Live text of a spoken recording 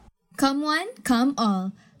Come one, come all.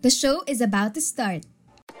 The show is about to start.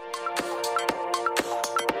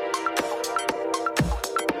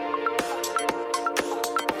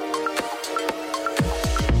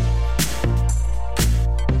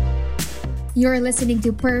 You're listening to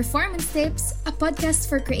PURR-formance Tapes, a podcast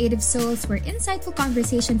for creative souls where insightful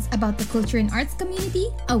conversations about the culture and arts community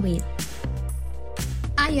await.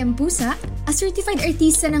 I am Pusa, a certified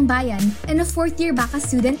artista ng bayan and a fourth-year baka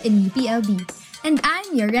student in UPLB. And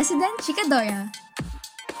I'm your resident chikadora.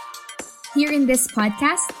 Here in this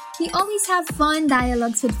podcast, we always have fun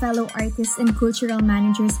dialogues with fellow artists and cultural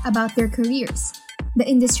managers about their careers, the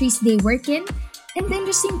industries they work in, and the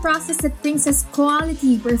interesting process that brings us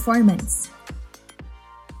quality performance.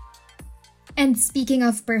 And speaking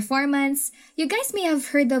of performance, you guys may have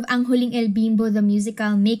heard of Ang Huling El Bimbo the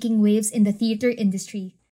musical making waves in the theater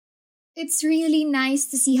industry. It's really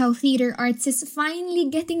nice to see how theater arts is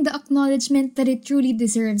finally getting the acknowledgement that it truly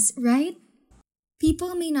deserves, right?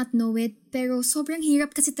 People may not know it, pero sobrang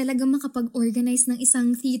hirap kasi talaga makapag-organize ng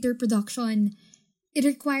isang theater production. It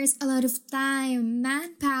requires a lot of time,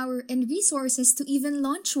 manpower, and resources to even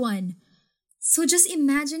launch one. So just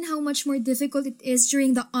imagine how much more difficult it is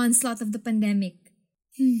during the onslaught of the pandemic.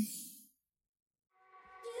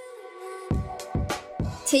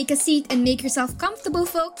 Take a seat and make yourself comfortable,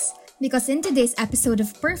 folks, because in today's episode of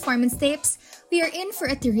PURR-formance Tapes, we are in for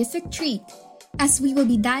a terrific treat, as we will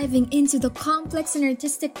be diving into the complex and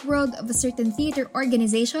artistic world of a certain theater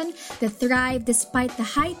organization that thrived despite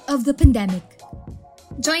the height of the pandemic.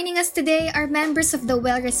 Joining us today are members of the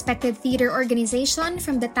well-respected theater organization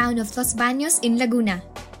from the town of Los Baños in Laguna.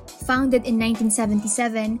 Founded in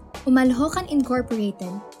 1977, Umalohokan Incorporated,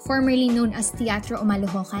 formerly known as Theatrical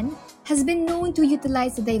Umalohokan, has been known to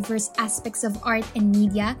utilize the diverse aspects of art and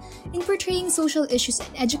media in portraying social issues and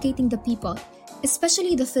educating the people,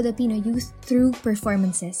 especially the Filipino youth, through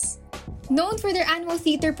performances. Known for their annual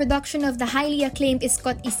theater production of the highly acclaimed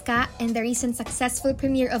Iskot Iska and the recent successful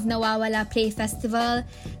premiere of Nawawala Play Festival,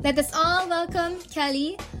 let us all welcome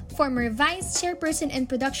Kelly, former Vice Chairperson and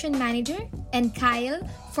Production Manager, and Kyle,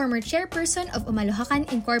 former Chairperson of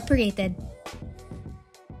Umalohokan Incorporated.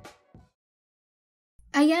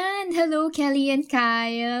 Ayan! Hello, Kelly and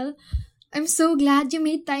Kyle! I'm so glad you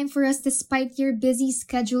made time for us despite your busy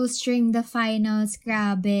schedules during the finals.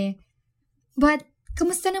 Grabe. But,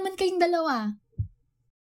 kamusta naman kayong dalawa?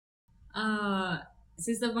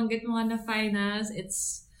 Since nabanggit mo nga na finals,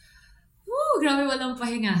 it's grabe walang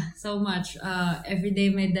pahinga. So much.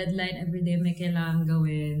 Everyday may deadline, everyday may kailangan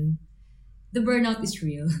gawin. The burnout is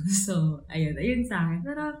real. So, ayun sa akin.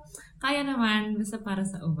 Pero, kaya naman, basta para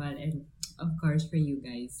sa Uval and of course for you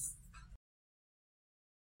guys.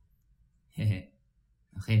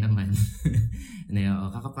 Okay naman.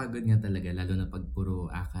 Kakapagod nga talaga, lalo na pag puro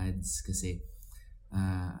ACADS kasi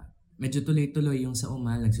medyo tuloy-tuloy yung sa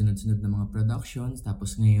Umal, nagsunod-sunod na mga productions,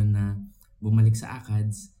 tapos ngayon na bumalik sa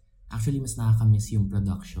ACADS, actually mas nakakamiss yung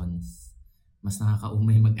productions. Mas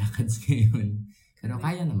nakakaumay mag-ACADS ngayon. Pero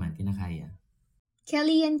kaya naman, kinakaya.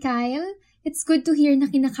 Kelly and Kyle, it's good to hear na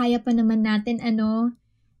kinakaya pa naman natin,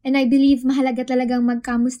 And I believe mahalaga talagang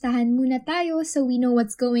magkamustahan muna tayo so we know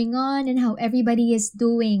what's going on and how everybody is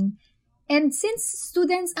doing. And since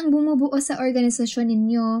students ang bumubuo sa organisasyon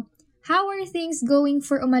ninyo, how are things going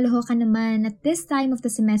for Umalohokan naman at this time of the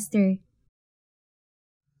semester?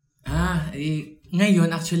 Ngayon,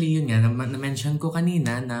 actually yun nga, na-mention ko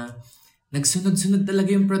kanina na nagsunod-sunod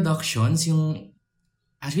talaga yung productions.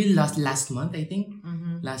 Actually, last month, I think.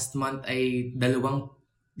 Mm-hmm. Last month ay dalawa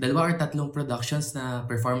or tatlong productions na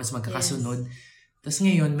performance magkakasunod. Yes. Tapos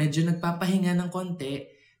ngayon, medyo nagpapahinga ng konti,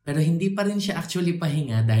 pero hindi pa rin siya actually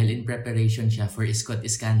pahinga dahil in preparation siya for Iskot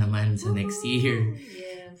Iska naman sa next year.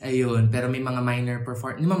 Yes. Ayun, pero may mga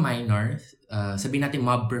sabihin natin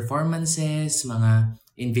mob performances, mga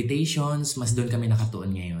invitations, mas doon kami nakatuon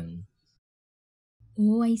ngayon.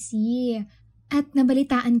 Oh, I see. At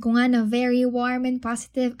nabalitaan ko nga na very warm and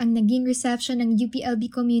positive ang naging reception ng UPLB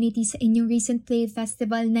community sa inyong recent play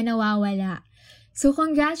festival na Nawawala. So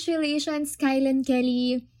congratulations, Kyle and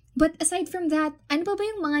Kelly! But aside from that, ano pa ba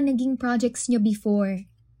yung mga naging projects nyo before?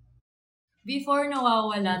 Before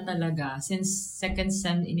Nawawala talaga, since second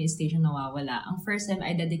sem ini-stage Nawawala, ang first sem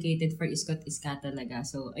ay dedicated for Iskot Iska talaga.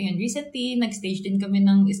 So, ayun, recently, nag-stage din kami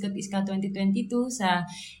ng Iskot Iska 2022 sa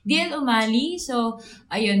DL Umali. So,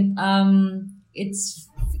 ayun,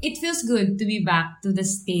 it feels good to be back to the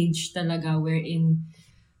stage talaga wherein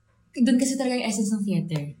doon kasi talaga yung essence ng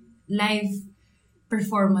theater. Live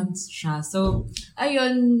performance siya. So,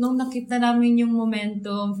 ayun, nung nakita namin yung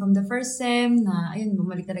momentum from the first sem na, ayun,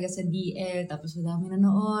 bumalik talaga sa DL, tapos madami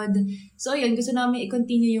nanood. So, ayun, gusto namin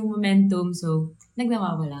i-continue yung momentum. So,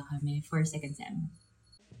 nagnawawala kami for second sem.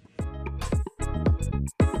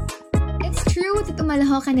 It's true that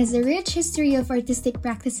Umalohokan has a rich history of artistic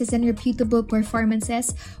practices and reputable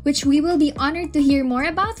performances, which we will be honored to hear more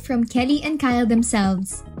about from Kelly and Kyle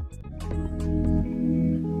themselves.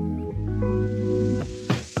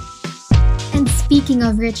 And speaking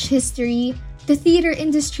of rich history, the theater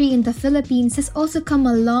industry in the Philippines has also come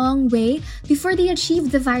a long way before they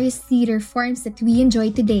achieved the various theater forms that we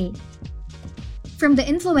enjoy today. From the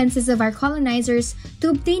influences of our colonizers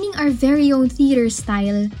to obtaining our very own theater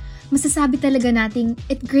style, masasabi talaga nating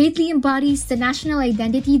it greatly embodies the national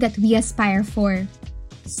identity that we aspire for.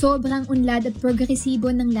 Sobrang unlad at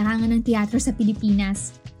progresibo ng larangan ng teatro sa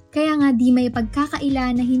Pilipinas. Kaya nga di may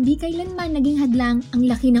pagkakaila na hindi kailanman naging hadlang ang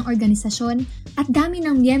laki ng organisasyon at dami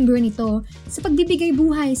ng miyembro nito sa pagbibigay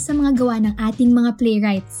buhay sa mga gawa ng ating mga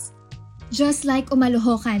playwrights. Just like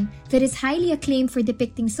Umalohokan, that is highly acclaimed for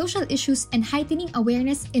depicting social issues and heightening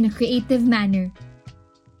awareness in a creative manner.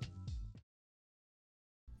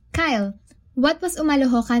 Kyle, what was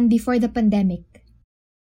Umalohokan before the pandemic?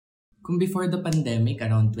 Kung before the pandemic,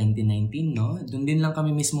 around 2019, no? Doon din lang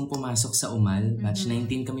kami mismong pumasok sa Umal. Batch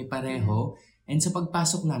 19 kami pareho. And sa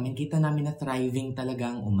pagpasok namin, kita namin na thriving talaga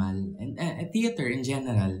ang Umal. And theater in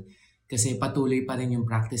general. Kasi patuloy pa rin yung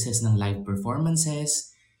practices ng live performances.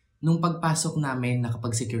 Nung pagpasok namin,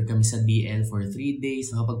 nakapag-secure kami sa DL for 3 days.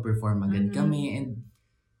 Nakapag-perform agad kami. And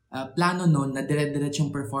plano nun na dire-diretso yung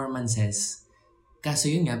performances. Kaso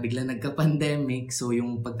yun nga, biglang nagka-pandemic. So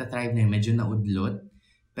yung pagta-thrive na yun, medyo naudlot.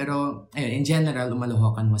 Pero, ayun, in general,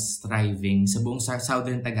 Umalohokan was thriving. Sa buong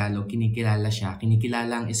Southern Tagalog, kinikilala siya.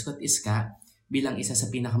 Kinikilala ang Iskot Iska bilang isa sa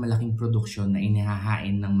pinakamalaking produksyon na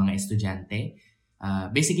inihahain ng mga estudyante.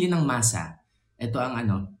 Basically, ng masa. Ito ang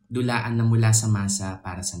dulaan na mula sa masa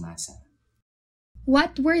para sa masa.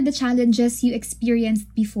 What were the challenges you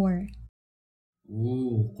experienced before?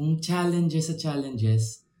 Kung challenges,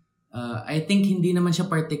 I think hindi naman siya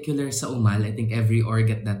particular sa Umal. I think every org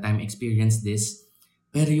at that time experienced this.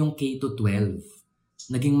 Pero yung K-12,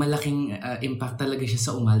 naging malaking impact talaga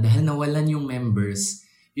siya sa Umal dahil nawalan yung members.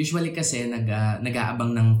 Usually kasi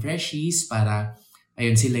nag-aabang ng freshies para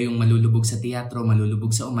ayun sila yung malulubog sa teatro,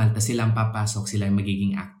 malulubog sa Umal, tapos sila ang papasok, sila yung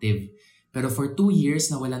magiging active. Pero for 2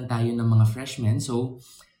 years, nawalan tayo ng mga freshmen. So,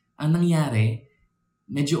 ang nangyari,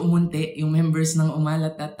 medyo umunti yung members ng Umal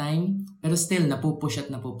at that time, pero still,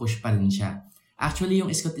 napupush pa rin siya. Actually,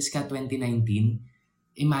 yung Iskot Iska 2019,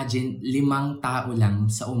 imagine, 5 tao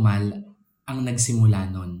lang sa Umal ang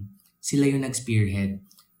nagsimula nun. Sila yung nag-spearhead.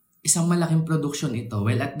 Isang malaking production ito.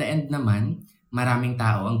 Well, at the end naman, maraming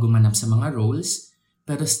tao ang gumanap sa mga roles,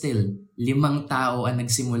 pero still, 5 tao ang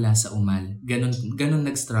nagsimula sa Umal. Ganun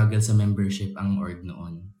nag-struggle sa membership ang org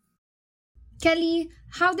noon. Kelly,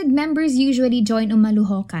 how did members usually join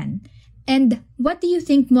Umalohokan? And what do you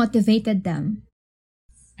think motivated them?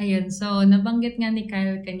 Ayun, so nabanggit nga ni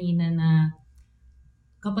Kyle kanina na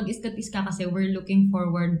kapag Iskot Iska kasi, we're looking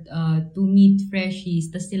forward to meet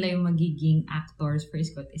freshies, tas sila yung magiging actors for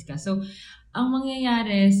Iskot Iska. So, ang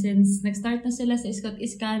mangyayari, since nag-start na sila sa Iskot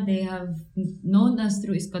Iska, they have known us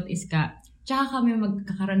through Iskot Iska. Tsaka kami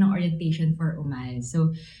magkakaroon ng orientation for Umal.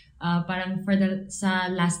 So, parang sa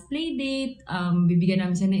last play date, bibigyan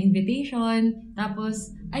namin sila ng invitation.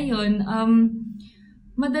 Tapos, ayun,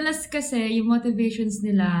 madalas kasi yung motivations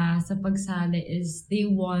nila sa pagsali is they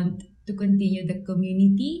want to continue the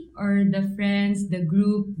community or the friends, the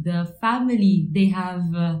group, the family they have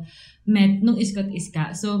met nung Iskot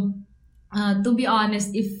Iska. So, to be honest,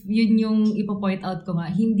 if yun yung ipo-point out ko nga,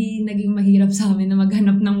 hindi naging mahirap sa amin na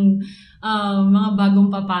maghanap ng mga bagong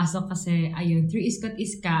papasok kasi, ayun, through Iskot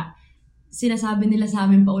Iska, sinasabi nila sa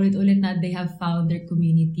amin paulit-ulit na they have found their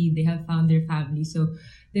community, they have found their family. So,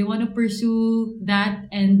 they want to pursue that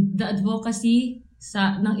and the advocacy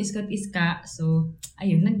ng Iskot Iska. So,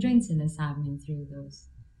 ayun, nag-join sila sa amin through those.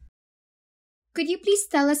 Could you please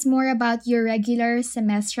tell us more about your regular,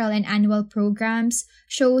 semestral, and annual programs,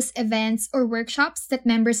 shows, events, or workshops that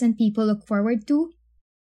members and people look forward to?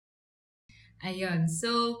 Ayun,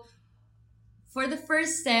 so, for the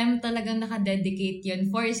first sem, talagang nakadedicate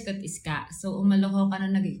yun for Iskot Iska. So, Umalohokan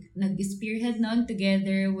na nag-spearhead noon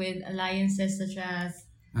together with alliances such as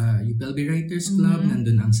UPLB Writers Club,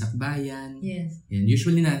 nandun ang Sakbayan. Yes. And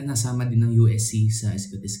usually nasama din ng USC sa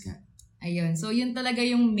Iskot Iska. Ayun. So, yun talaga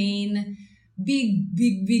yung main big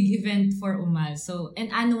event for Umal. So, and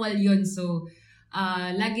annual yun. So,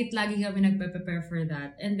 lagi kami nagpe-prepare for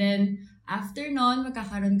that. And then, after nun,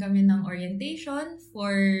 magkakaroon kami ng orientation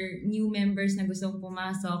for new members na gustong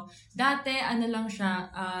pumasok. Dati, lang siya,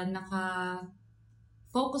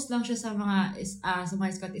 focus lang siya sa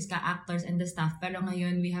mga Scott Iska actors and the staff. Pero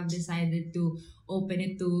ngayon, we have decided to open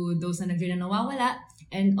it to those na nag-join na nawawala.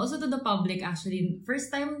 And also to the public, actually.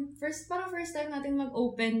 First time natin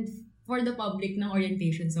mag-open for the public ng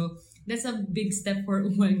orientation. So, that's a big step for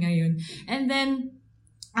Umal ngayon. And then,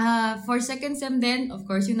 for second sem din, of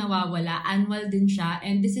course, yung nawawala, annual din siya.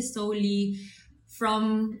 And this is solely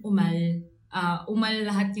from Umal. Umal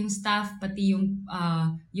lahat yung staff, pati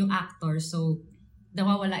yung actor. So,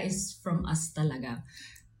 nawawala is from us talaga.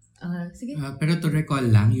 Sige. Pero to recall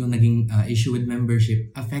lang, yung naging issue with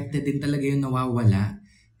membership, affected din talaga yung nawawala.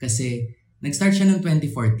 Kasi, nag-start siya noong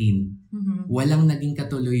 2014. Mm-hmm. Walang naging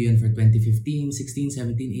katuloy yun for 2015, 16,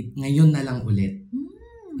 17, 8. Ngayon na lang ulit.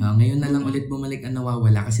 Ngayon na lang ulit bumalik ang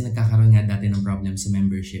nawawala kasi nagkakaroon nga dati ng problem sa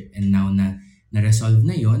membership. And now na na-resolve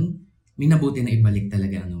na yon, minabuti na ibalik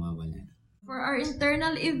talaga ang nawawala. For our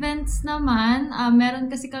internal events naman, meron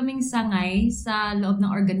kasi kaming sangay sa loob ng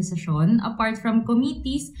organisasyon. Apart from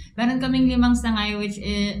committees, meron kaming 5 sangay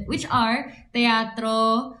which are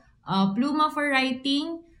Teatro, Pluma for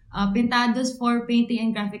writing, Pintados for painting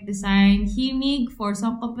and graphic design, Himig for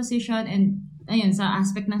song composition and ayun sa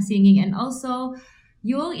aspect ng singing, and also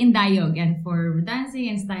yung Indayog and for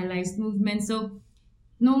dancing and stylized movement. So,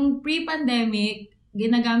 nung pre-pandemic,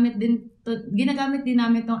 ginagamit din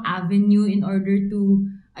namin tong avenue in order to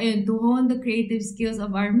hone the creative skills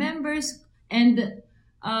of our members and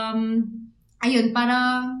para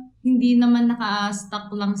hindi naman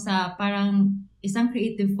naka-stuck lang sa parang isang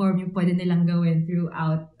creative form yung pwede nilang gawin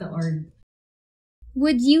throughout the org.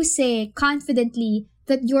 Would you say confidently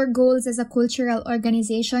that your goals as a cultural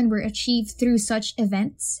organization were achieved through such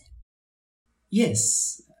events?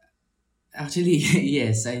 Yes. Actually,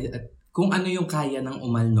 yes. Kung ano yung kaya ng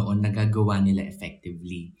Umal noon, nagagawa nila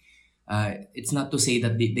effectively. It's not to say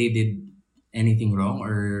that they did anything wrong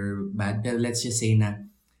or bad, but let's just say na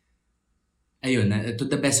to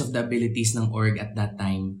the best of the abilities ng org at that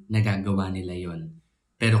time, nagagawa nila yon.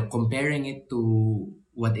 Pero comparing it to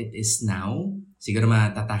what it is now, siguro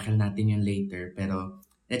matatakal natin yun later, pero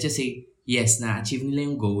let's just say, yes, na-achieve nila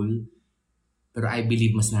yung goal, pero I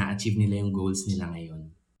believe mas na-achieve nila yung goals nila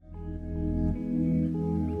ngayon.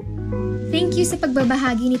 Thank you sa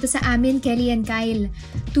pagbabahagi nito sa amin, Kelly and Kyle.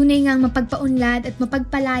 Tunay ngang mapagpaunlad at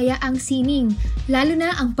mapagpalaya ang sining, lalo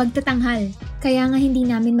na ang pagtatanghal. Kaya nga hindi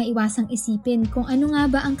namin maiwasang isipin kung ano nga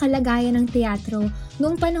ba ang kalagayan ng teatro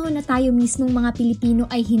noong panahon na tayo mismong mga Pilipino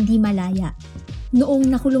ay hindi malaya. Noong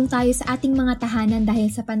nakulong tayo sa ating mga tahanan dahil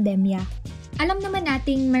sa pandemya. Alam naman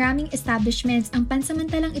nating maraming establishments ang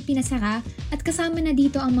pansamantalang ipinasara at kasama na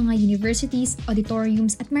dito ang mga universities,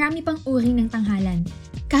 auditoriums at marami pang uri ng tanghalan.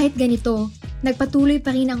 Kahit ganito, nagpatuloy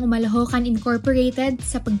pa rin ang Umalohokan Incorporated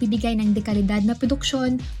sa pagbibigay ng dekalidad na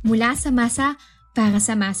produksyon mula sa masa para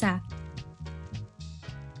sa masa.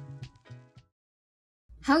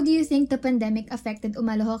 How do you think the pandemic affected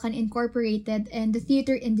Umalohokan Incorporated and the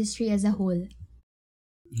theater industry as a whole?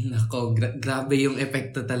 Nako, grabe yung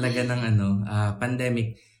epekto talaga ng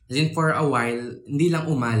pandemic. As in, for a while, hindi lang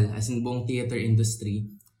Umal, as in buong theater industry,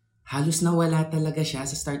 halos nawala talaga siya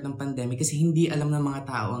sa start ng pandemic kasi hindi alam ng mga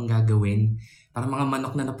tao ang gagawin. Parang mga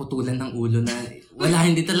manok na naputulan ng ulo na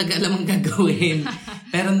hindi talaga alam ang gagawin.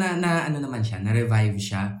 Pero naman siya, na-revive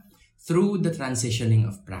siya through the transitioning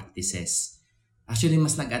of practices. Actually,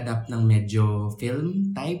 mas nag-adapt ng medyo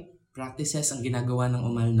film type practices ang ginagawa ng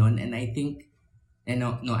Umal noon, and I think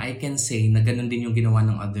I can say na ganun din yung ginawa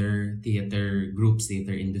ng other theater groups,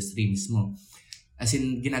 theater industry mismo. As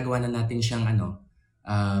in, ginagawa na natin siyang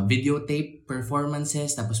videotape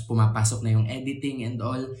performances, tapos pumapasok na yung editing and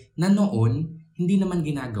all, na noon, hindi naman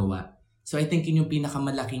ginagawa. So I think yun yung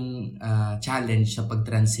pinakamalaking challenge sa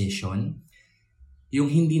pag-transition. Yung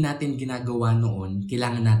hindi natin ginagawa noon,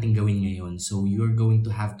 kailangan natin gawin ngayon. So you're going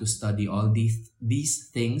to have to study all these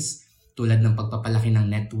things, tulad ng pagpapalaki ng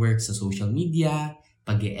network sa social media,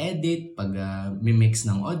 pag-e-edit, pag-mimix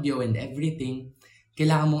ng audio and everything.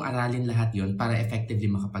 Kailangan mong aralin lahat yon para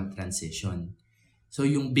effectively makapag-transition. So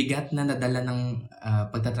yung bigat na nadala ng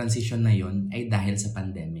pagta-transition na yon ay dahil sa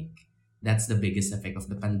pandemic. That's the biggest effect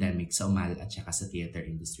of the pandemic sa Umal at saka sa theater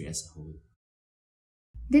industry as a whole.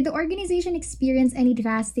 Did the organization experience any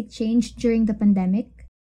drastic change during the pandemic?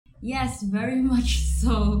 Yes, very much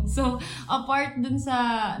so. So, apart dun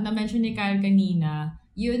sa na-mention ni Kyle kanina,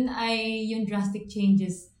 yun ay yung drastic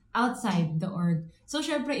changes outside the org. So,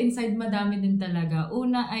 syempre, inside madami din talaga.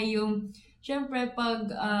 Una ay yung, syempre, pag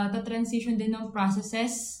ta-transition din ng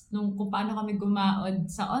processes, nung kung paano kami gumaod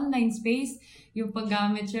sa online space, yung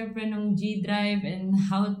paggamit syempre ng G-Drive and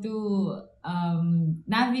how to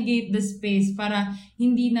navigate the space para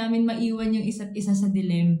hindi namin maiwan yung isa't isa sa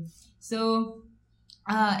dilim. So,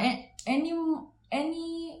 any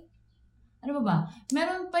ano ba?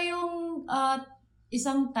 Meron pa yung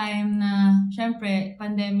isang time na syempre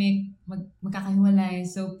pandemic magkakahiwalay,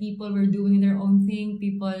 so people were doing their own thing.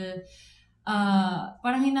 People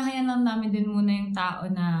parang hinahayan lang namin din muna yung tao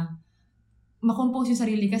na makompose yung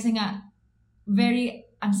sarili kasi nga very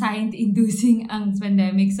anxiety-inducing ang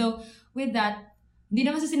pandemic. So with that, hindi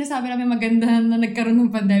naman sa sinasabi namin maganda na nagkaroon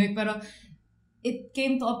ng pandemic, pero it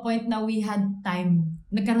came to a point na we had time.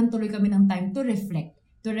 Nagkaroon tuloy kami ng time to reflect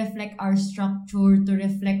our structure, to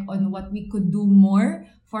reflect on what we could do more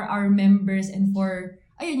for our members and for,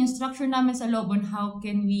 yung structure namin sa loob on how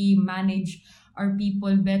can we manage our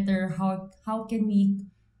people better, how can we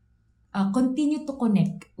continue to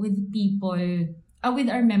connect with people, with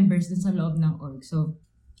our members dun sa loob ng org. So,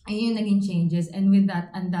 ayun yung naging changes. And with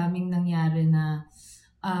that, ang daming nangyari na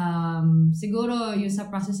siguro yung sa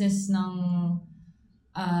processes ng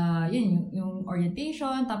yung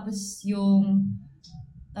orientation, tapos yung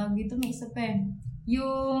tawag dito, may isa pa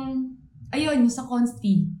yung sa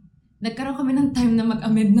Consti. Nagkaroon kami ng time na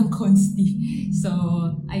mag-amend ng Consti. So,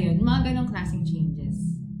 ayun, mga ganong klaseng changes.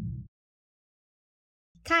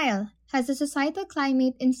 Kyle, has the societal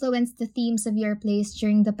climate influenced the themes of your plays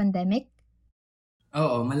during the pandemic?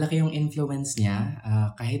 Oo, malaki yung influence niya.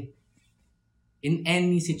 Kahit in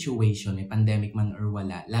any situation, may pandemic man or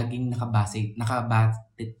wala, laging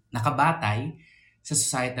nakabatay sa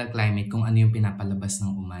societal climate kung ano yung pinapalabas ng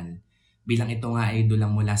Umal. Bilang ito nga ay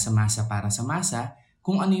dulang mula sa masa para sa masa,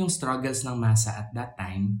 kung ano yung struggles ng masa at that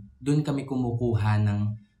time, doon kami kumukuha ng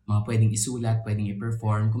mga pwedeng isulat, pwedeng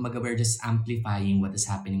i-perform. Kumbaga, we're just amplifying what is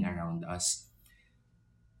happening around us.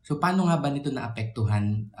 So, paano nga ba nito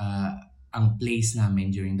naapektuhan ang plays namin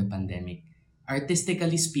during the pandemic?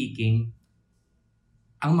 Artistically speaking,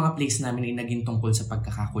 ang mga plays namin ay naging tungkol sa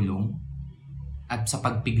pagkakakulong at sa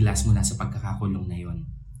pagpiglas mula sa pagkakakulong na yon.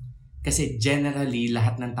 Kasi generally,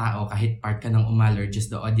 lahat ng tao, kahit part ka ng Umal or just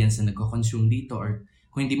the audience na nagko-consume dito, or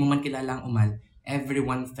kung hindi mo man kilala ang Umal,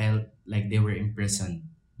 everyone felt like they were in prison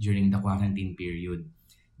during the quarantine period.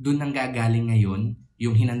 Doon nang gagaling ngayon,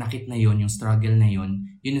 yung hinanakit na yon, yung struggle na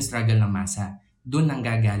yon, yun yung struggle ng masa. Doon nang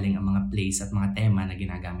gagaling ang mga plays at mga tema na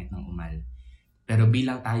ginagamit ng Umal. Pero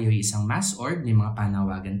bilang tayo ay isang mass org, may mga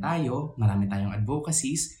panawagan tayo, marami tayong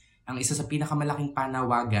advocacies. Ang isa sa pinakamalaking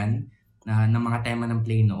panawagan ng mga tema ng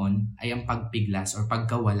play noon ay ang pagpiglas or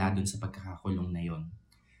pagkawala dun sa pagkakakulong na yon.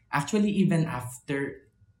 Actually, even after,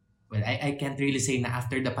 well, I can't really say na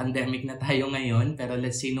after the pandemic na tayo ngayon, pero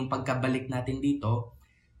let's say nung pagkabalik natin dito,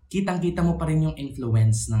 kitang-kita mo pa rin yung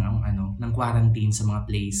influence ng quarantine sa mga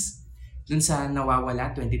plays. Dun sa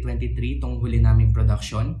Nawawala 2023, tong huli naming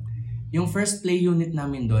production, yung first play unit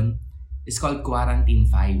namin dun is called Quarantine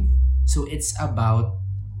 5. So it's about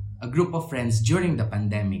a group of friends during the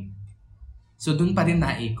pandemic. So dun pa rin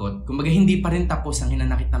naikot. Kumbaga hindi pa rin tapos ang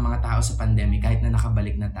hinanakit ng mga tao sa pandemic kahit na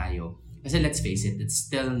nakabalik na tayo. Kasi let's face it, it's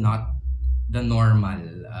still not the normal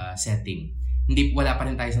setting. Wala pa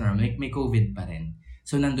rin tayo sa normal. May COVID pa rin.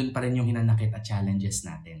 So nandun pa rin yung hinanakit at challenges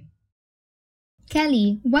natin.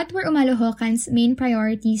 Kelly, what were Umalohokan's main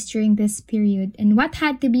priorities during this period and what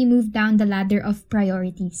had to be moved down the ladder of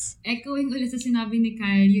priorities? Echoing ulit sa sinabi ni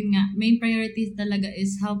Kyle, yun nga, main priorities talaga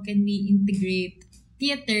is how can we integrate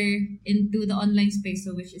theater into the online space,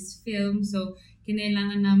 so which is film. So,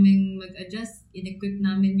 kinailangan namin mag-adjust, in-equip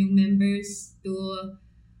namin yung members to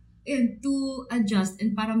adjust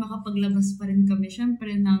and para makapaglabas pa rin kami,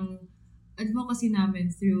 syempre, ng advocacy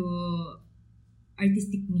namin through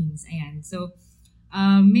artistic means. Ayan. So,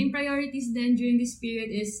 main priorities then during this period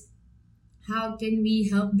is how can we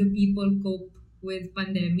help the people cope with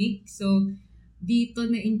pandemic. So, dito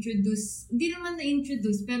hindi naman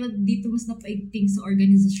na-introduce, pero dito mas napaigting sa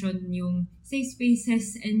organisasyon yung safe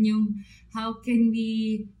spaces and yung how can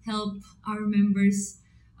we help our members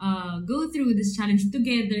go through this challenge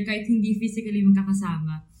together kahit hindi physically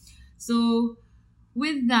magkakasama. So,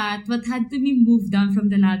 with that, what had to be moved down from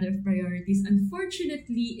the ladder of priorities,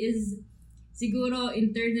 unfortunately, is siguro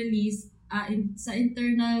internally, sa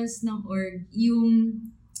internals ng org, yung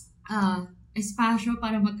espasyo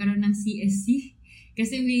para magkaroon ng CSC.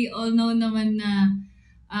 Kasi we all know naman na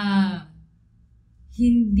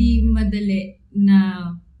hindi madali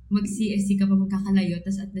na mag-CSC kapag magkakalayo,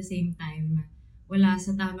 tas at the same time, wala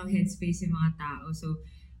sa tamang headspace yung mga tao. So,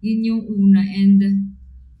 yun yung una. And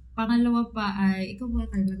pangalawa pa ay, ikaw ba,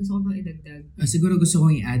 Carla? Gusto ko bang idagdag? Siguro gusto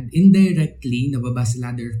kong i-add, indirectly, nababa sa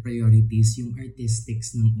ladder of priorities yung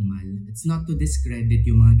artistics ng Umal. It's not to discredit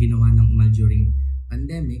yung mga ginawa ng Umal during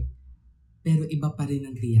pandemic, pero iba pa rin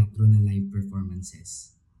ang teatro na live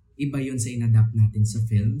performances. Iba yun sa inadapt natin sa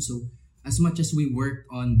film. So, as much as we worked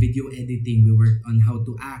on video editing, we worked on how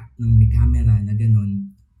to act ng may camera na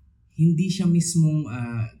ganun, hindi siya mismong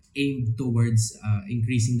aimed towards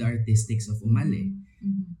increasing the artistics of Umal eh.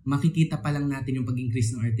 Mm-hmm. Makikita pa lang natin yung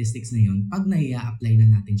pag-increase ng artistics na yun pag nai-apply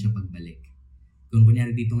na natin siya pagbalik. Kung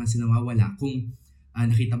kunyari dito nga sa Nawawala, kung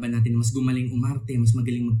nakita ba natin mas gumaling umarte, mas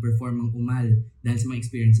magaling mag-perform ang Umal dahil sa mga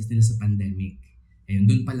experiences nila sa pandemic. Ayun,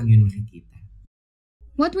 doon pa lang yun makikita.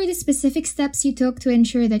 What were the specific steps you took to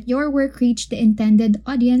ensure that your work reached the intended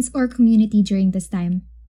audience or community during this time?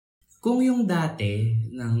 Kung yung dati,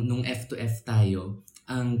 nung F2F tayo,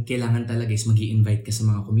 ang kailangan talaga is mag-i-invite ka sa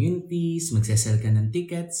mga communities, magsesell ka ng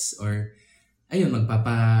tickets, or ayun,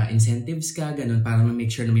 magpapa-incentives ka, ganun, para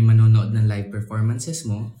ma-make sure na may manonood ng live performances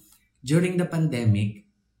mo. During the pandemic,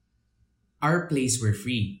 our plays were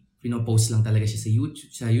free. Pinopost lang talaga siya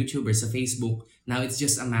sa YouTube or sa Facebook. Now it's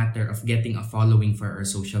just a matter of getting a following for our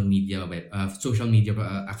social media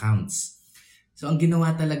accounts. So ang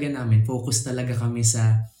ginawa talaga namin, focus talaga kami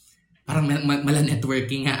sa parang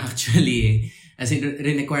mala-networking nga actually eh. As in,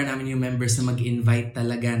 re-require namin yung members na mag-invite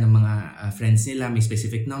talaga ng mga friends nila, may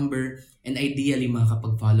specific number, and ideally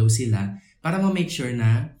makakapag-follow sila para ma-make sure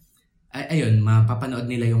na, mapapanood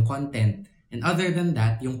nila yung content. And other than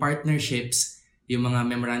that, yung partnerships, yung mga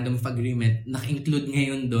memorandum of agreement, naka-include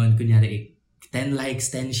ngayon doon, kunyari 10 likes,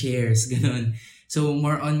 10 shares, ganun. So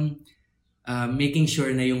more on making sure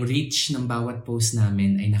na yung reach ng bawat post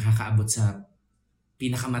namin ay nakakaabot sa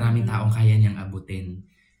pinakamaraming taong kaya niyang abutin.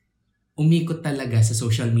 Umikot talaga sa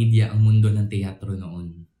social media ang mundo ng teatro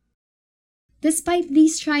noon. Despite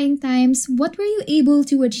these trying times, what were you able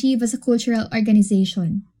to achieve as a cultural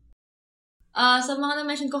organization? Sa mga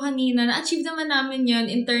na-mention ko kanina, na-achieve naman namin yun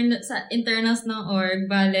sa internals ng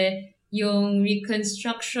org. Bale, yung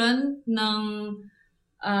reconstruction ng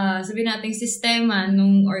sabihin nating sistema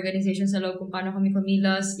ng organization sa loob kung paano kami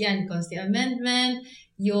kumilos. Yan, constitution amendment,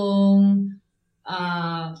 yung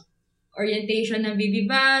orientation ng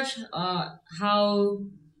BB Batch,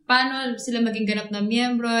 paano sila maging ganap na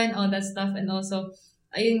miyembro and all that stuff. And also,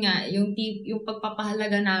 ayun nga, yung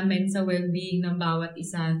pagpapahalaga namin sa well-being ng bawat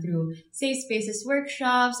isa through safe spaces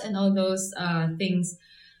workshops and all those things.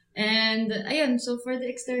 And ayun, so for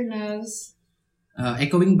the externals,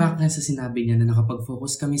 echoing back na sa sinabi niya na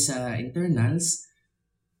nakapag-focus kami sa internals,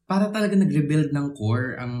 para talaga nag-rebuild ng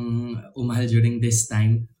core ang Umahal during this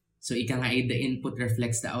time. So ika nga the input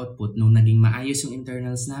reflects the output. Nung naging maayos yung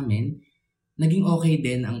internals namin, naging okay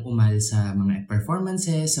din ang Umal sa mga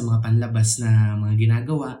performances, sa mga panlabas na mga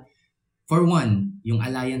ginagawa. For one, yung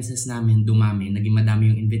alliances namin dumami. Naging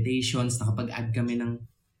madami yung invitations. Nakapag-add kami ng,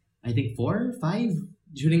 I think, 4,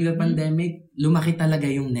 5 during the pandemic. Lumaki talaga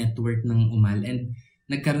yung network ng Umal. And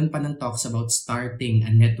nagkaroon pa ng talks about starting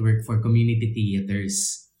a network for community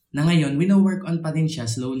theaters. Na ngayon, wino-work on pa din siya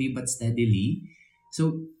slowly but steadily.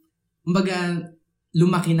 So, kumbaga,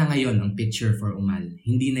 lumaki na ngayon ang picture for Umal.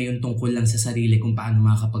 Hindi na yun tungkol lang sa sarili kung paano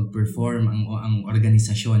makakapag-perform ang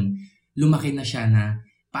organisasyon. Lumaki na siya na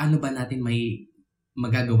paano ba natin may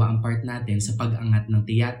magagawa ang part natin sa pag-angat ng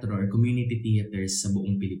teatro or community theaters sa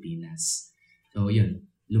buong Pilipinas. So yun,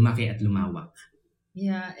 lumaki at lumawak.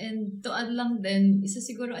 Yeah, and to add lang din, isa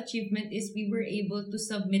siguro achievement is we were able to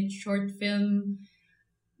submit short film.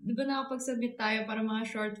 Di ba nakapag-submit tayo para mga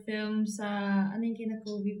short film sa, ano yung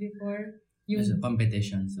kina-COVID before? Yung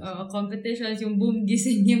competitions. Competitions, yung Boom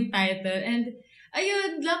Gising yung title. And,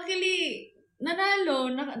 ayun, luckily, nanalo.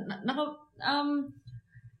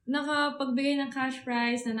 Nakapagbigay ng cash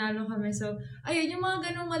prize, nanalo kami. So, ayun, yung mga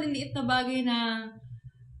ganong maliliit na bagay na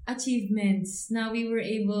achievements na we were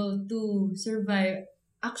able to survive.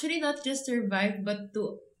 Actually, not just survive, but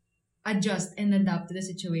to adjust and adapt to the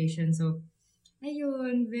situation. So,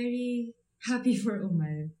 ayun, very happy for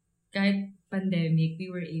Umal. Kahit pandemic,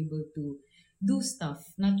 we were able to do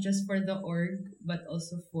stuff, not just for the org, but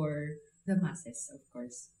also for the masses, of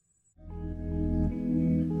course.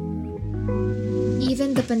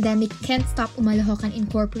 Even the pandemic can't stop Umalohokan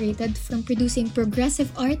Incorporated from producing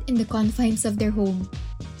progressive art in the confines of their home.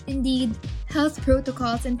 Indeed, health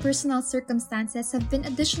protocols and personal circumstances have been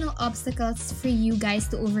additional obstacles for you guys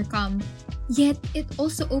to overcome. Yet, it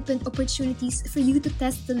also opened opportunities for you to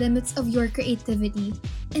test the limits of your creativity,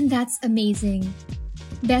 and that's amazing.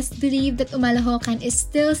 Best believe that Umalohokan is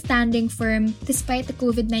still standing firm despite the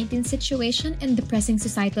COVID-19 situation and the pressing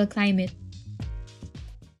societal climate.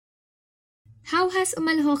 How has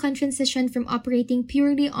Umalohokan transitioned from operating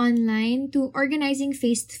purely online to organizing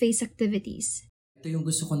face-to-face activities? Ito yung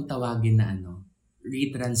gusto kong tawagin na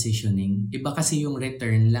retransitioning. Iba kasi yung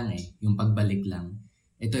return lang yung pagbalik lang.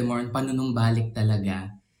 Ito yung more on panunumbalik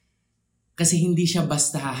talaga. Kasi hindi siya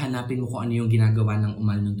basta hahanapin mo kung ano yung ginagawa ng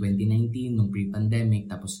Umal noong 2019, nung pre-pandemic,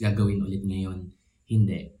 tapos gagawin ulit ngayon.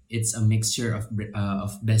 Hindi. It's a mixture of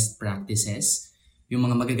best practices. Yung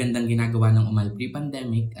mga magagandang ginagawa ng Umal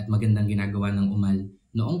pre-pandemic at magandang ginagawa ng Umal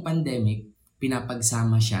noong pandemic,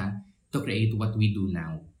 pinapagsama siya to create what we do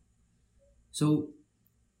now. So,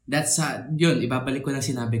 that's yun, ibabalik ko lang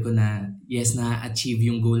sinabi ko na yes, na-achieve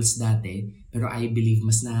yung goals dati, pero I believe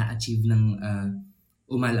mas na-achieve ng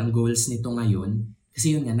Umal ang goals nito ngayon.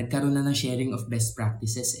 Kasi yun nga, nagkaroon na ng sharing of best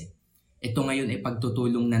practices Ito ngayon ay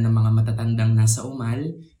pagtutulong na ng mga matatandang nasa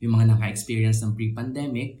Umal, yung mga naka-experience ng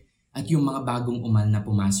pre-pandemic, at yung mga bagong Umal na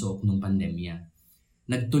pumasok nung pandemya.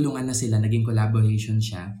 Nagtulungan na sila, naging collaboration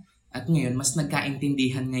siya, at ngayon, mas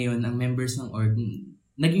nagkaintindihan ngayon ang members ng org,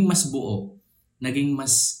 naging mas buo, naging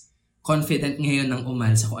mas confident ngayon ng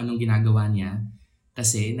Umal sa kung anong ginagawa niya,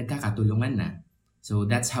 kasi nagkakatulungan na. So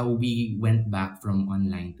that's how we went back from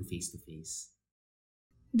online to face-to-face.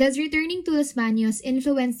 Does returning to Los Baños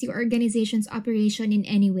influence the organization's operation in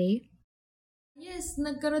any way? Yes,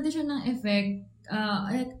 nagkaroon din siya ng effect.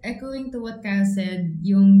 Echoing to what Kyle said,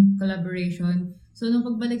 yung collaboration. So, nung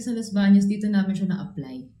pagbalik sa Los Baños, dito namin siya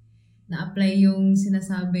na-apply. Na-apply yung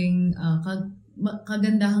sinasabing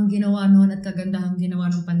kagandahang ginawa noon at kagandahang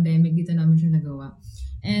ginawa ng pandemic. Dito namin siya nagawa.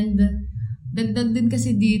 And dagdag din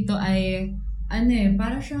kasi dito ay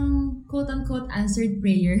para siyang quote-unquote answered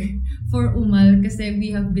prayer for Umal kasi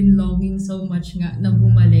we have been longing so much nga na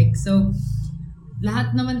bumalik. So,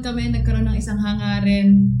 lahat naman kami nagkaroon ng isang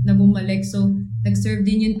hangarin na bumalik. So, nag-serve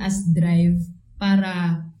din yun as drive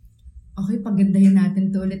para, okay, pagandahin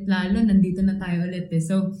natin to ulit lalo, nandito na tayo ulit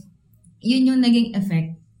So, yun yung naging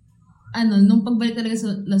effect. Nung pagbalik talaga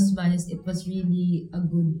sa Los Baños, it was really a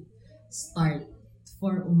good start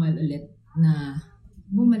for Umal ulit na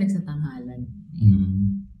bumalik sa tanghalan.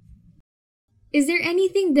 Is there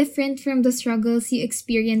anything different from the struggles you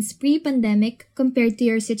experienced pre-pandemic compared to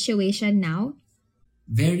your situation now?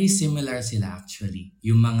 Very similar sila actually.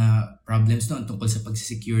 Yung mga problems noon tungkol sa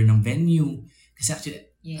pag-secure ng venue. Kasi actually,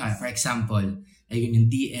 yes. For example, ayun yung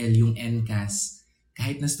DL, yung NCAS.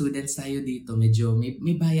 Kahit na students tayo dito, medyo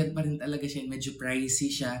may bayad pa rin talaga siya. Medyo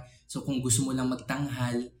pricey siya. So kung gusto mo lang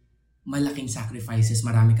magtanghal, malaking sacrifices,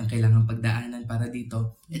 marami kang kailangang pagdaanan para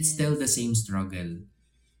dito. It's still the same struggle.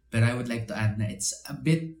 But I would like to add na it's a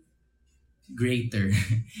bit greater.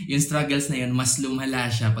 Yung struggles na yun, mas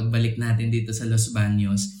lumala siya pagbalik natin dito sa Los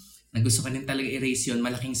Baños. Na gusto ka din talaga erase yun.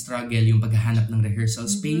 Malaking struggle yung paghahanap ng rehearsal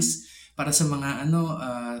space para sa mga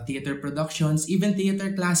theater productions, even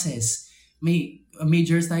theater classes. May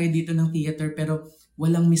majors tayo dito ng theater pero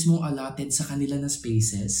walang mismong allotted sa kanila na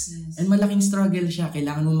spaces. Yes. And malaking struggle siya.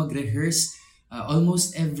 Kailangan mo mag-rehearse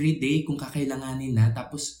almost every day kung kakailanganin na.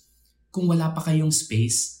 Tapos kung wala pa kayong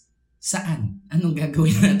space, saan? Anong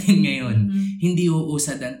gagawin natin ngayon? Hindi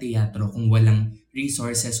uusad ang teatro kung walang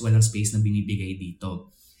resources, walang space na binibigay dito.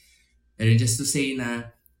 Pero just to say na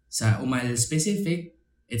sa Umal specific,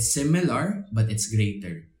 it's similar but it's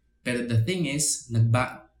greater. Pero the thing is,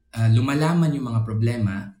 lumalaman yung mga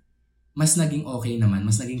problema, mas naging okay naman,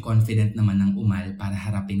 mas naging confident naman ang Umal para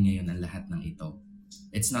harapin ngayon ang lahat ng ito.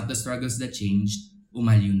 It's not the struggles that changed,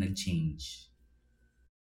 Umal yung nag-change.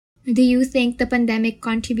 Do you think the pandemic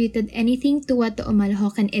contributed anything to what the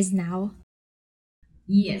Umalohokan is now?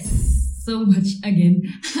 Yes, so much again.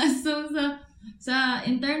 So sa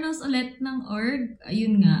internals ulit ng org,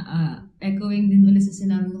 ayun nga, echoing din ulit sa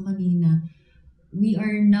sinabi ko kanina, we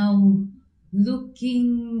are now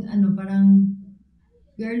looking,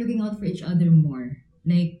 we are looking out for each other more.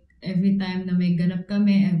 Like, every time na may ganap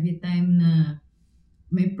kami, every time na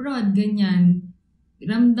may prod, ganyan,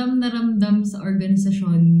 ramdam na ramdam sa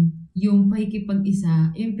organisasyon yung pakikipag-isa,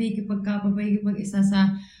 yung pakikipag-isa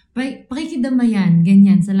sa pakikidamayan,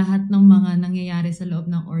 ganyan, sa lahat ng mga nangyayari sa loob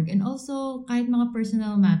ng org. And also, kahit mga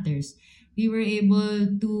personal matters, we were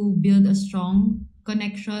able to build a strong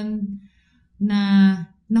connection na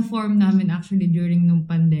form namin actually during nung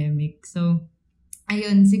pandemic. So,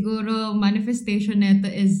 ayun, siguro manifestation nito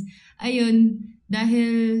is,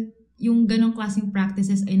 dahil yung ganong klaseng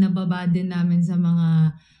practices ay nababa din namin sa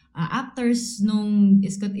mga actors nung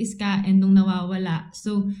iskot-iska and nung nawawala.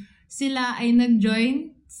 So, sila ay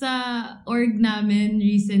nag-join sa org namin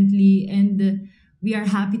recently and we are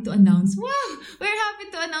happy to announce, we're happy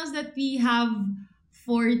to announce that we have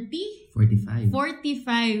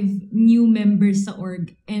 45 new members sa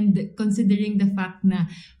org, and considering the fact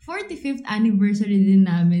na 45th anniversary din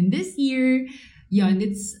namin this year, yun,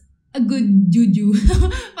 it's a good juju.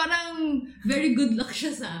 Parang very good luck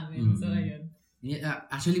siya sa amin. So, ayun. Yeah,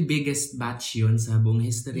 actually, biggest batch yun sa buong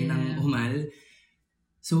history ng Umal.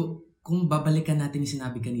 So, kung babalikan natin yung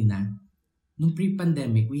sinabi kanina, nung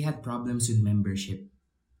pre-pandemic, we had problems with membership.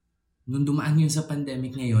 Nung dumaan yun sa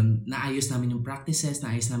pandemic ngayon, naayos namin yung practices,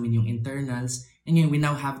 naayos namin yung internals, and ngayon, we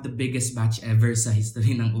now have the biggest batch ever sa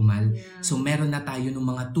history ng Umal. Yeah. So, meron na tayo ng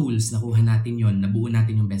mga tools, nakuha natin yun, nabuo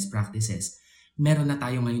natin yung best practices. Meron na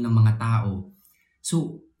tayo ngayon ng mga tao.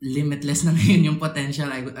 So, limitless na ngayon yung potential.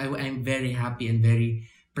 I'm very happy and very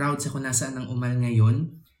proud sa kung nasaan ng Umal ngayon.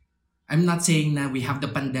 I'm not saying na we have the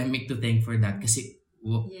pandemic to thank for that kasi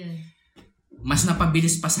mas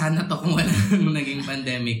napabilis pa sana to kung walang naging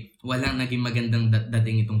pandemic. Walang naging magandang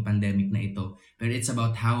dating itong pandemic na ito. But it's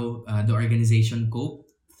about how the organization coped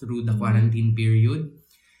through the quarantine period.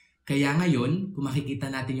 Kaya ngayon, kung makikita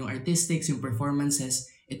natin yung artistics, yung performances,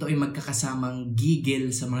 ito ay magkakasamang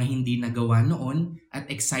gigil sa mga hindi nagawa noon at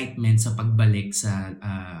excitement sa pagbalik sa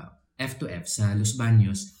F2F, sa Los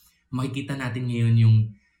Baños. Makikita natin ngayon yung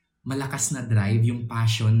malakas na drive, yung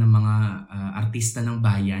passion ng mga artista ng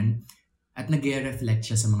bayan at nag-reflect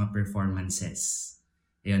siya sa mga performances.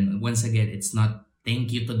 Ayun, once again, it's not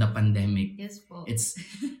thank you to the pandemic. Yes po. It's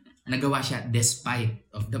nagawa siya despite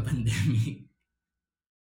of the pandemic.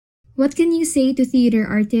 What can you say to theater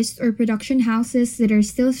artists or production houses that are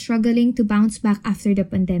still struggling to bounce back after the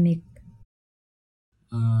pandemic?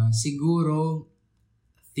 Siguro,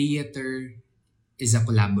 theater is a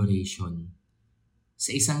collaboration. Sa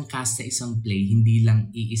isang cast, sa isang play, hindi lang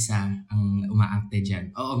iisa ang umaakte dyan.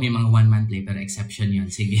 Oo, may mga one-man play, pero exception yun.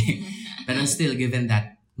 Sige. Pero still, given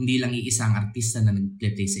that, hindi lang iisa ang artista na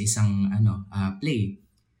nag-play sa isang play.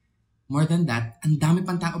 More than that, ang dami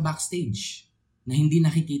pang tao backstage na hindi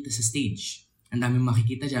nakikita sa stage. Ang dami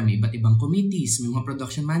makikita dyan. May iba't ibang committees, may mga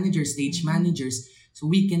production managers, stage managers. So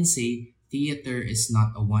we can say, theater is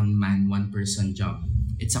not a one-man, one-person job.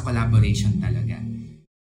 It's a collaboration talaga.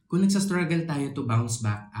 Kung nagsastruggle tayo to bounce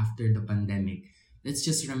back after the pandemic, let's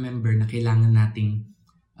just remember na kailangan nating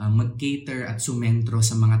mag-cater at sumentro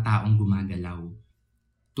sa mga taong gumagalaw.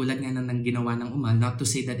 Tulad nga ng ginawa ng Umal, not to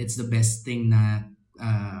say that it's the best thing na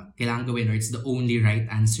kailangan gawin or it's the only right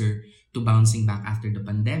answer to bouncing back after the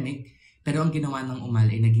pandemic, pero ang ginawa ng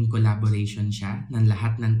Umal ay naging collaboration siya ng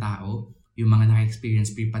lahat ng tao, yung mga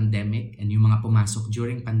naka-experience pre-pandemic and yung mga pumasok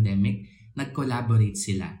during pandemic, nag-collaborate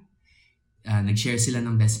sila. Nag-share sila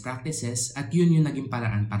ng best practices at yun yung naging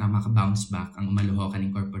paraan para maka-bounce back ang Umalohokan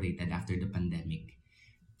Incorporated after the pandemic.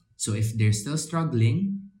 So if they're still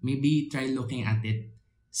struggling, maybe try looking at it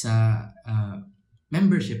sa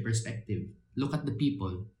membership perspective. Look at the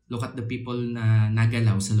people. Look at the people na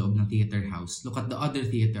nagalaw sa loob ng theater house. Look at the other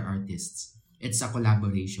theater artists. It's a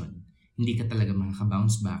collaboration. Hindi ka talaga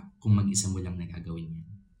makaka-bounce back kung mag-isa mo lang nagagawin yan.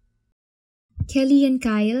 Kelly and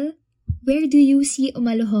Kyle, where do you see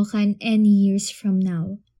Umalohokan 10 years from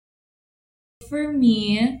now? For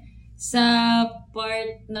me, sa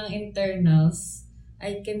part ng internals,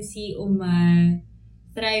 I can see Umal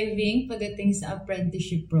thriving pagdating sa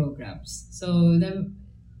apprenticeship programs. So,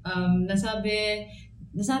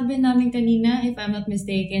 nasabi namin kanina, if I'm not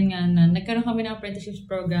mistaken, nga na nagkaroon kami ng apprenticeship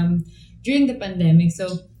program during the pandemic.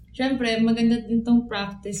 So, syempre, maganda din tong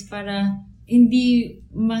practice para hindi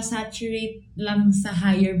masaturate lang sa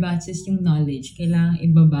higher batches yung knowledge. Kailangan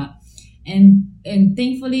ibaba. And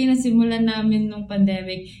thankfully, nasimulan namin nung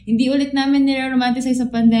pandemic. Hindi ulit namin nire-romanticize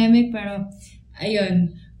sa pandemic, pero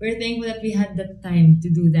ayun, we're thankful that we had that time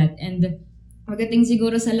to do that. And pagdating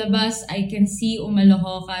siguro sa labas, I can see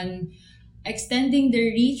Umalohokan extending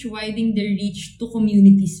their reach, widening their reach to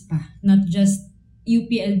communities pa, not just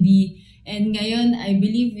UPLB. And ngayon, I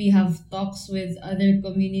believe we have talks with other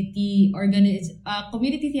community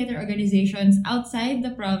theater organizations outside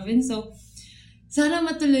the province. So, sana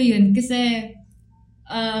matuloy yun kasi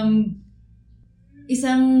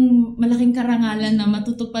isang malaking karangalan na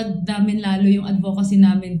matutupad namin lalo yung advocacy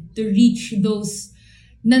namin to reach those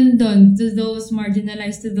nandun, to those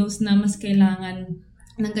marginalized, to those na mas kailangan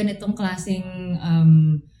ng ganitong klaseng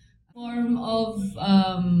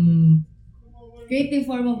creative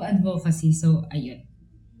form of advocacy. So, ayun.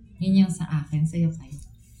 Yun yung sa akin. Sa'yo, Kai.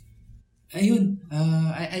 Ayun.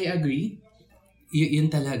 I agree.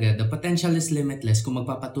 Yun talaga. The potential is limitless kung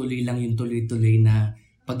magpapatuloy lang yung tuloy-tuloy na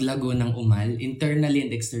paglago ng Umal. Internally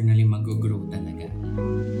and externally mag-grow talaga.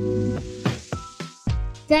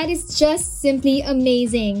 That is just simply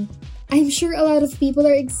amazing. I'm sure a lot of people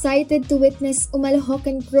are excited to witness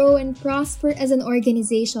Umalohokan grow and prosper as an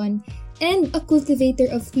organization and a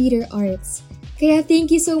cultivator of theater arts. Kaya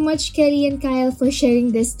thank you so much, Kelly and Kyle, for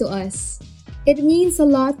sharing this to us. It means a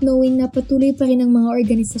lot knowing na patuloy pa rin ang mga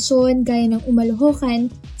organisasyon gaya ng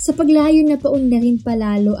Umalohokan sa paglayo na paunlarin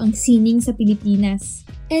palalo ang sining sa Pilipinas.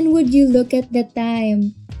 And would you look at that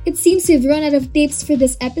time? It seems we've run out of tapes for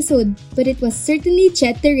this episode, but it was certainly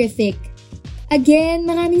terrific. Again,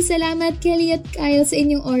 maraming salamat Kelly at Kyle sa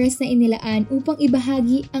inyong oras na inilaan upang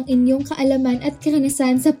ibahagi ang inyong kaalaman at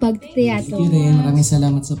karanasan sa pagteatro. Thank you rin. Maraming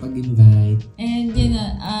salamat sa pag-invite. And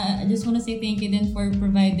I just want to say thank you then for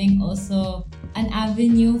providing also an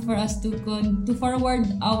avenue for us to forward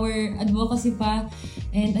our advocacy pa.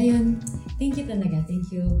 And ayun, thank you talaga.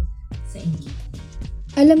 Thank you sa inyo.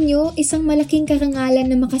 Alam nyo, isang malaking karangalan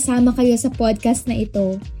na makasama kayo sa podcast na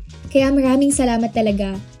ito. Kaya maraming salamat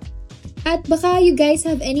talaga. At baka you guys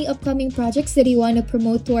have any upcoming projects that you want to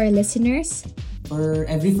promote to our listeners? For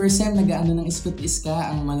every first sem, nag-aano ng Iskut-Iska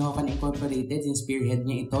ang Umalohokan Incorporated, yung spearhead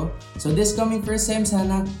niya ito. So this coming first sem,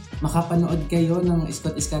 sana makapanood kayo ng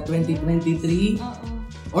Iskut-Iska 2023.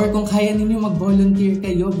 Or kung kaya ninyo mag-volunteer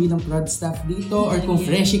kayo bilang prod staff dito, or kung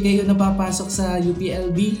freshie kayo napapasok sa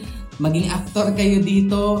UPLB, maging actor kayo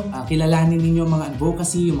dito, kilalanin ninyo mga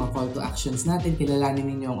advocacy, yung mga call to actions natin, kilalanin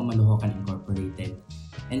ninyo ang Umalohokan Incorporated.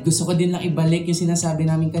 And gusto ko din lang ibalik yung sinasabi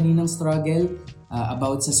namin kaninang struggle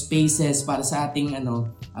about sa spaces para sa ating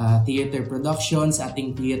theater productions,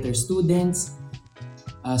 ating theater students.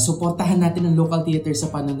 Suportahan natin ang local theater sa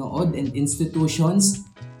panonood and institutions.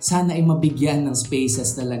 Sana ay mabigyan ng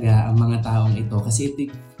spaces talaga ang mga taong ito. Kasi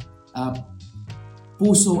ito,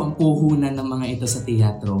 puso ang puhunan ng mga ito sa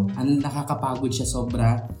teatro. Ang nakakapagod siya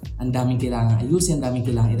sobra. Ang daming kailangan ayusin, ang daming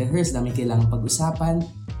kailangan i-rehearse, ang daming kailangan pag-usapan.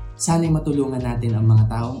 Sana'y matulungan natin ang mga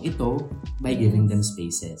taong ito by giving them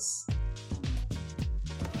spaces.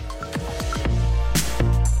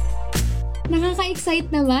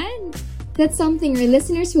 Nakaka-excite naman! That's something our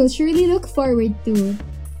listeners will surely look forward to.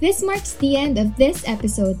 This marks the end of this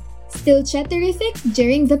episode. Still terrific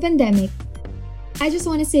during the pandemic. I just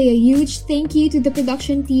want to say a huge thank you to the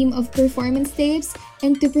production team of PURR-formance Tapes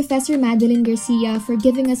and to Professor Madeline Garcia for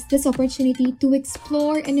giving us this opportunity to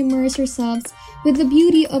explore and immerse ourselves with the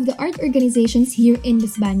beauty of the art organizations here in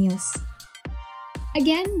Los Baños.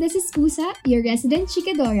 Again, this is Pusa, your resident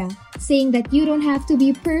chikadora, saying that you don't have to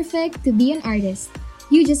be perfect to be an artist.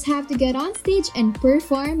 You just have to get on stage and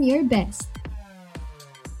perform your best.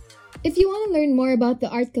 If you want to learn more about the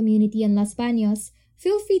art community in Los Baños,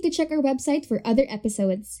 feel free to check our website for other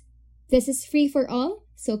episodes. This is free for all,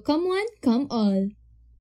 so come one, come all.